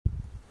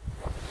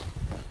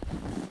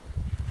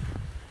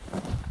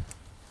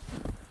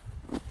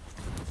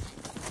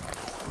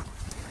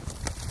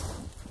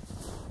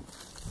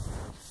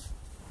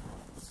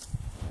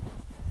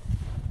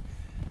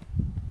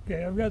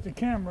Okay, I've got the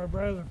camera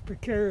rather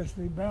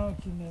precariously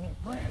balancing in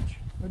a branch.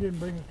 I didn't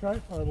bring a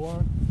tripod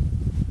along.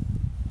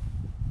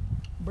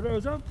 But I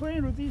was out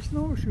playing with these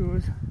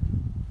snowshoes.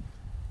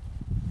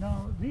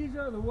 Now, these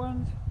are the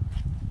ones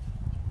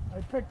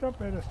I picked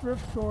up at a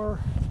thrift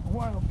store a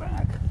while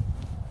back.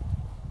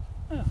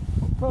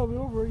 Probably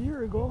over a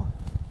year ago.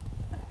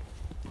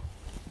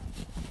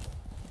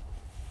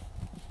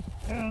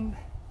 And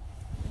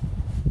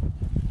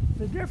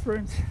the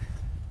difference,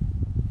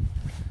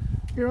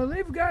 you know,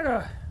 they've got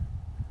a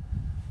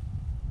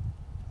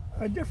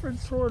different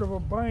sort of a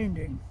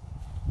binding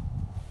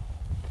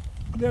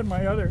than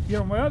my other, you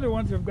know, my other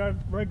ones have got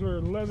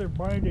regular leather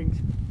bindings,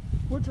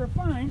 which are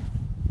fine,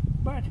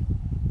 but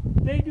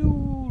they do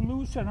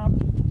loosen up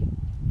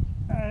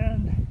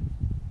and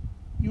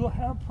you'll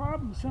have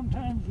problems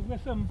sometimes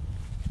with them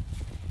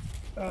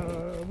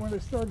when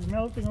it starts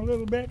melting a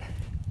little bit.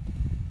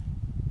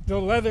 The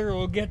leather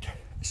will get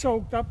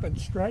soaked up and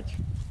stretch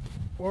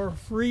or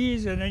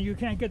freeze, and then you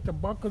can't get the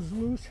buckles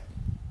loose.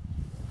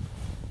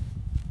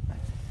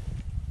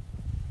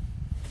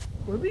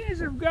 Well, these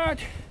have got,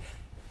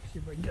 see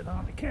if I can get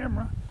on the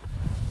camera,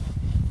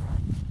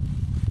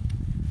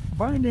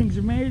 bindings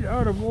made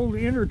out of old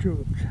inner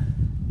tubes.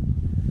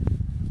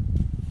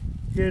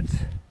 It's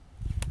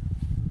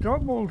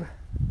doubled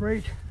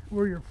right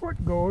where your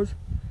foot goes.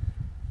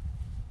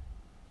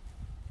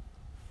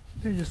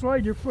 Then you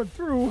slide your foot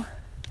through,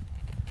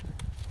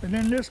 and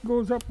then this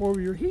goes up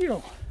over your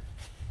heel.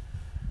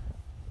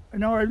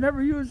 Now, I've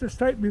never used this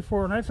type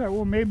before, and I thought,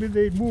 well, maybe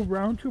they'd move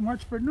around too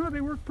much, but no, they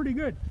work pretty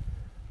good.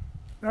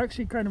 I'm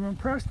actually kind of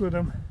impressed with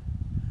them.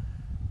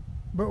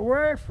 But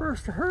where I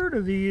first heard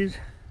of these,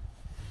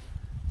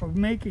 of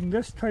making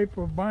this type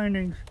of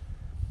bindings,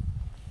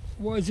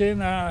 was in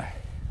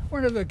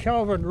one of the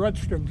Calvin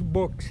Rudstrom's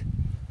books.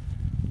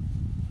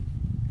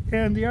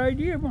 And the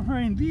idea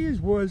behind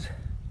these was,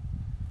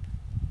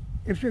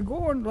 if you're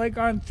going like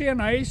on thin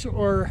ice,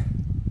 or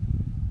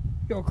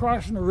you know,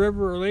 crossing a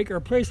river or lake or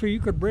a place where you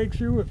could break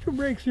through, if you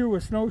break through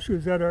with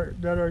snowshoes that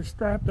are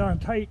strapped on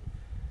tight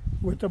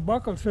with the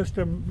buckle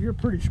system, you're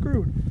pretty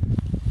screwed.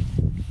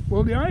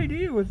 Well, the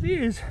idea with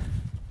these,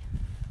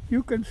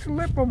 you can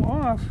slip them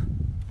off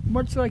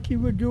much like you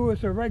would do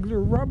with a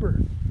regular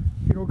rubber,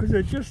 you know, because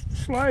it just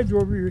slides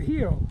over your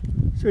heel,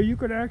 so you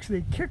could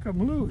actually kick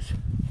them loose.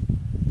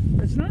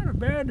 It's not a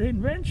bad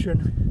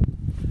invention.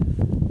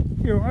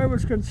 You know, I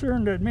was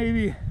concerned that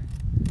maybe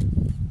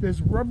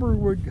this rubber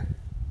would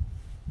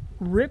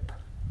rip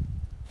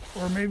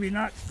or maybe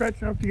not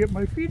stretch enough to get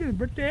my feet in,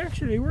 but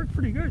they work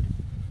pretty good.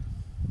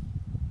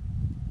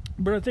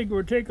 But I think it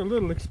would take a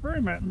little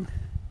experimenting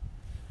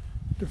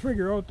to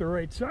figure out the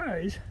right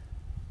size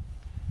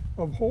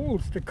of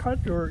holes to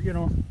cut, or, you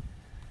know,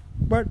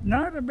 but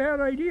not a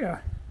bad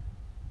idea.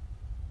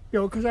 You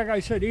know, because like I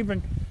said,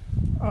 even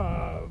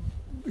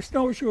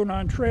snowshoeing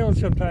on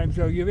trails sometimes,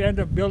 though, you end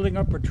up building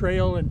up a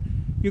trail and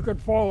you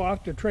could fall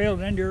off the trail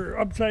and then you're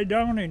upside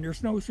down and your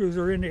snowshoes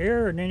are in the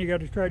air, and then you got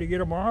to try to get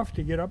them off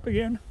to get up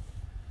again.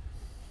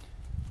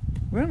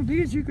 Well,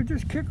 these you could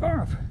just kick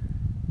off.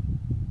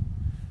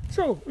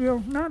 So, you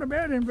know, not a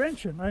bad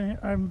invention.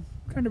 I'm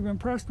kind of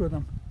impressed with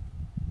them.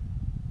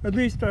 At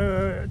least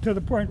to the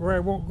point where I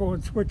won't go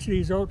and switch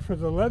these out for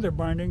the leather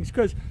bindings,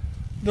 because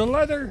the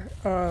leather,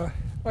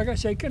 like I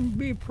say, can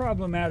be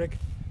problematic.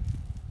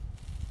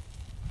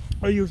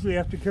 I usually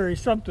have to carry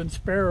something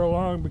spare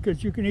along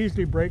because you can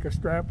easily break a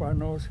strap on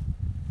those.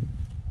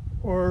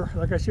 Or,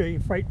 like I say, you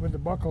fight with the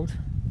buckles.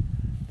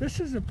 This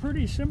is a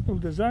pretty simple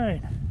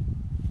design.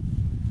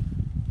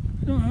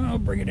 I'll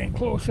bring it in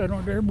close. I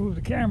don't dare move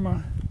the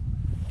camera.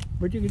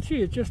 But you can see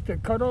it's just a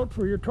cutout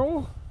for your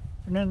toe,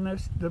 and then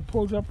this that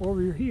pulls up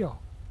over your heel.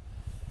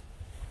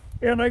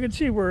 And I can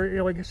see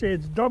where, like I say,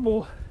 it's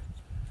double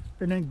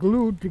and then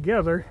glued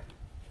together,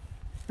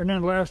 and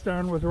then lashed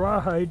on with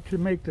rawhide to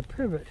make the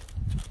pivot.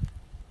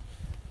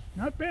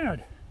 Not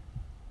bad.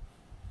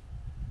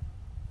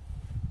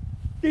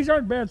 These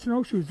aren't bad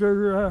snowshoes.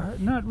 They're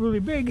not really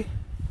big.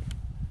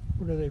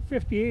 What are they?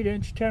 58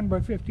 inch, 10 by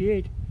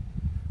 58.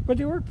 But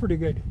they work pretty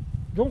good.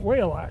 Don't weigh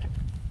a lot.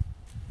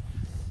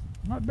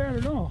 Not bad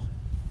at all.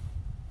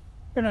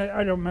 And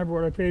I don't remember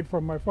what I paid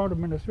for them. I found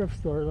them in a thrift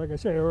store. Like I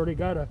say, I already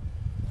got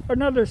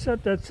another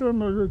set that's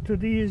similar to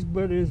these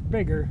but is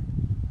bigger.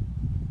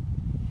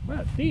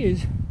 But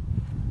these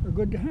are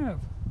good to have.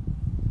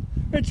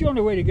 It's the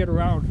only way to get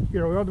around, you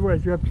know,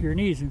 otherwise you're up to your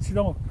knees in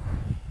snow.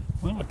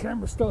 Well, the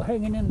camera's still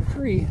hanging in the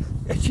tree.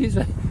 She's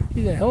a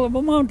hell of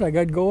a mount I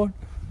got going.